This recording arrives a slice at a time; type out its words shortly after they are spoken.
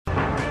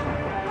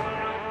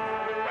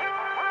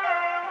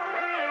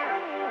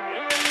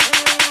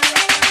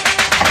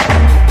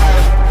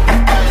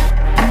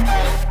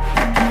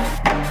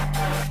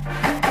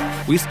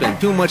We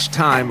spend too much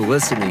time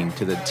listening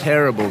to the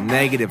terrible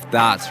negative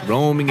thoughts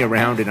roaming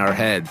around in our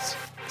heads.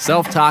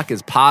 Self-talk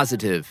is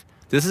positive.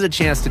 This is a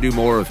chance to do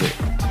more of it.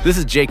 This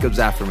is Jacob's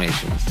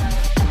Affirmations.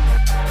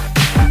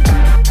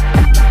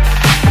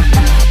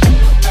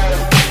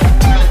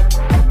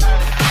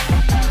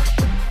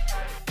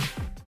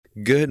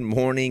 Good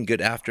morning,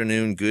 good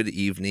afternoon, good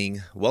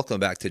evening.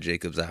 Welcome back to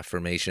Jacob's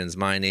Affirmations.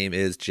 My name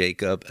is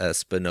Jacob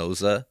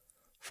Espinoza.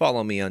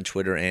 Follow me on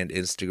Twitter and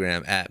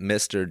Instagram at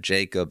Mr.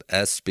 Jacob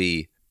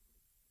SB.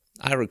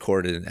 I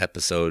recorded an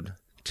episode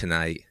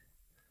tonight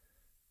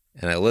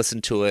and I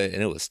listened to it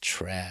and it was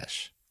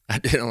trash. I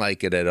didn't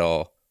like it at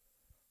all.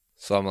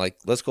 So I'm like,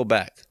 let's go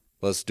back.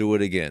 Let's do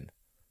it again.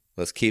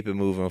 Let's keep it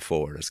moving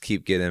forward. Let's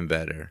keep getting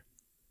better.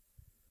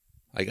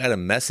 I got a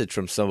message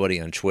from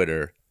somebody on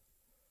Twitter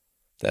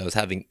that was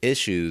having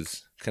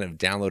issues kind of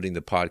downloading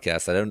the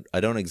podcast. I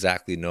don't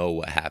exactly know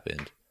what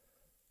happened.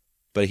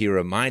 But he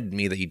reminded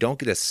me that you don't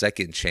get a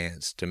second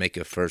chance to make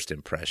a first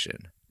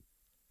impression.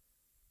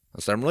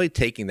 So I'm really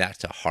taking that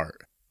to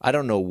heart. I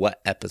don't know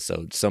what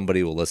episode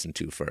somebody will listen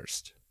to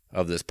first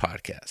of this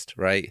podcast,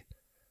 right?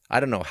 I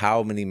don't know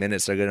how many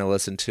minutes they're going to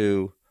listen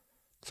to.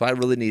 So I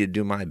really need to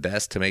do my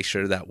best to make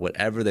sure that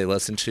whatever they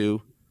listen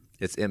to,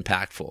 it's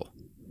impactful,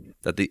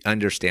 that they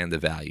understand the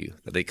value,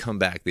 that they come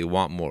back, they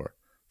want more.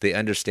 They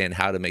understand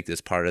how to make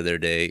this part of their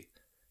day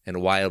and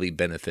why it'll be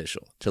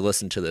beneficial to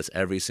listen to this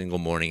every single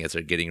morning as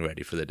they're getting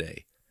ready for the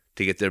day,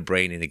 to get their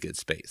brain in a good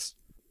space.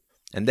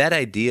 And that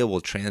idea will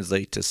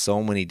translate to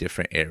so many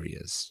different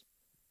areas.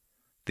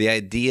 The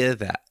idea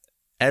that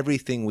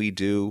everything we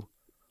do,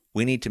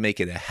 we need to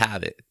make it a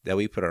habit, that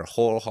we put our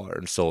whole heart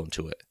and soul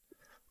into it,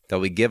 that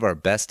we give our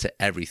best to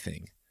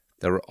everything,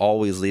 that we're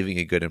always leaving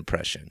a good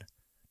impression.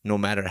 No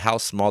matter how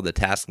small the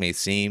task may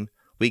seem,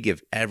 we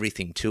give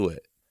everything to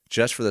it,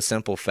 just for the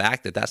simple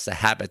fact that that's the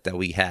habit that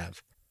we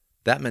have.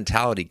 That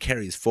mentality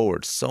carries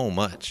forward so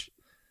much.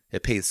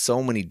 It pays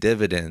so many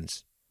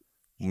dividends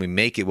when we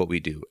make it what we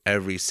do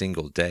every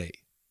single day.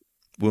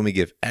 When we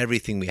give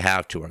everything we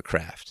have to our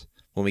craft.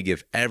 When we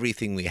give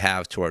everything we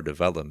have to our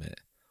development.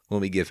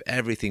 When we give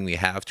everything we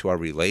have to our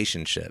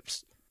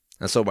relationships.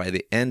 And so by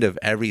the end of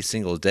every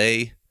single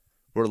day,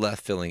 we're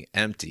left feeling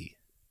empty.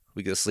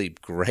 We can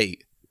sleep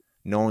great,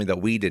 knowing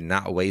that we did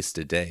not waste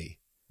a day.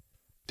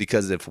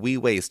 Because if we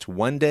waste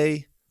one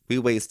day, we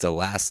waste the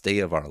last day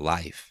of our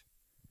life.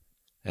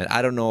 And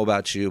I don't know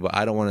about you, but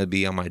I don't want to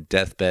be on my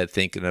deathbed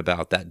thinking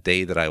about that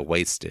day that I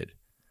wasted.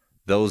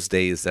 Those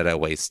days that I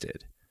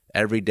wasted.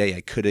 Every day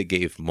I could have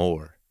gave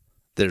more.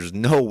 There's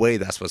no way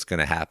that's what's going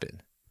to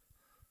happen.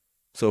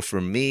 So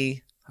for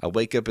me, I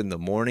wake up in the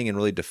morning and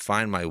really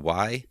define my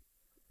why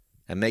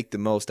and make the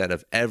most out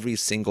of every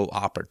single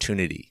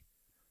opportunity.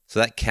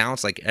 So that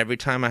counts like every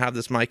time I have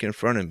this mic in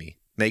front of me,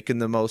 making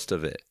the most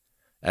of it.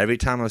 Every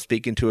time I'm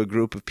speaking to a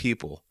group of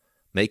people,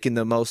 making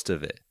the most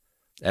of it.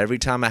 Every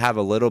time I have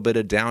a little bit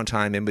of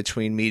downtime in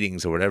between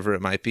meetings or whatever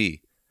it might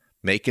be,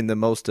 making the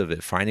most of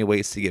it, finding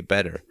ways to get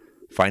better,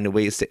 finding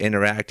ways to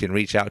interact and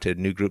reach out to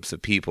new groups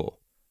of people,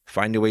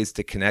 finding ways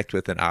to connect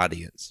with an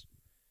audience.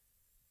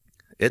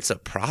 It's a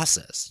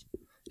process.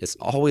 It's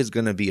always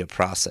going to be a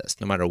process.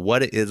 No matter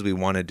what it is we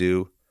want to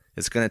do,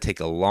 it's going to take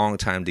a long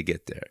time to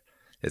get there.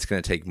 It's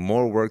going to take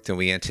more work than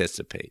we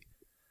anticipate.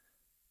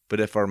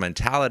 But if our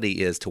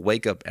mentality is to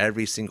wake up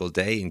every single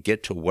day and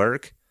get to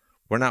work,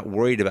 we're not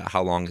worried about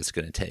how long it's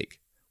going to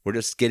take. We're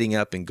just getting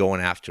up and going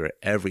after it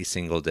every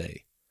single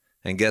day.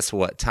 And guess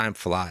what? Time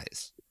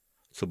flies.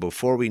 So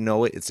before we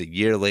know it, it's a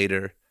year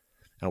later,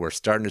 and we're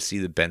starting to see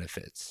the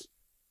benefits.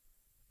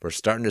 We're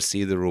starting to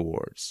see the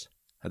rewards.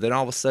 And then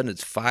all of a sudden,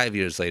 it's 5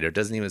 years later. It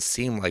doesn't even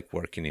seem like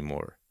work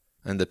anymore.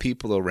 And the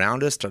people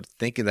around us start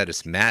thinking that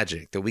it's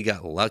magic, that we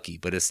got lucky,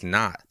 but it's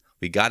not.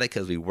 We got it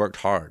because we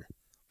worked hard.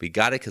 We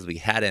got it because we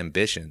had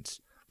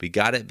ambitions. We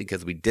got it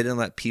because we didn't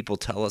let people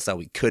tell us that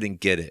we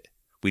couldn't get it.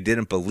 We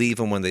didn't believe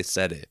them when they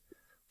said it.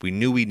 We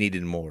knew we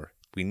needed more.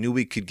 We knew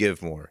we could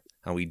give more,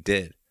 and we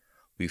did.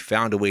 We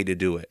found a way to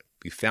do it.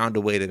 We found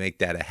a way to make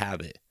that a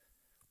habit.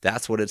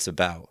 That's what it's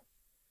about.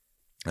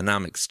 And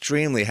I'm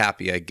extremely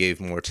happy I gave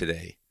more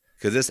today,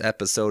 because this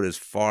episode is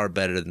far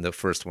better than the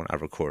first one I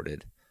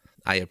recorded.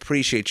 I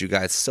appreciate you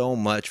guys so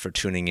much for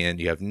tuning in.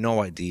 You have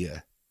no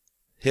idea.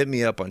 Hit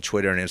me up on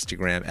Twitter and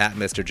Instagram at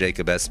Mr.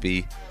 Jacob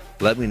SB.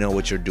 Let me know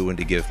what you're doing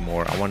to give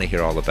more. I want to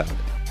hear all about it.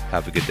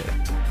 Have a good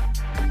day.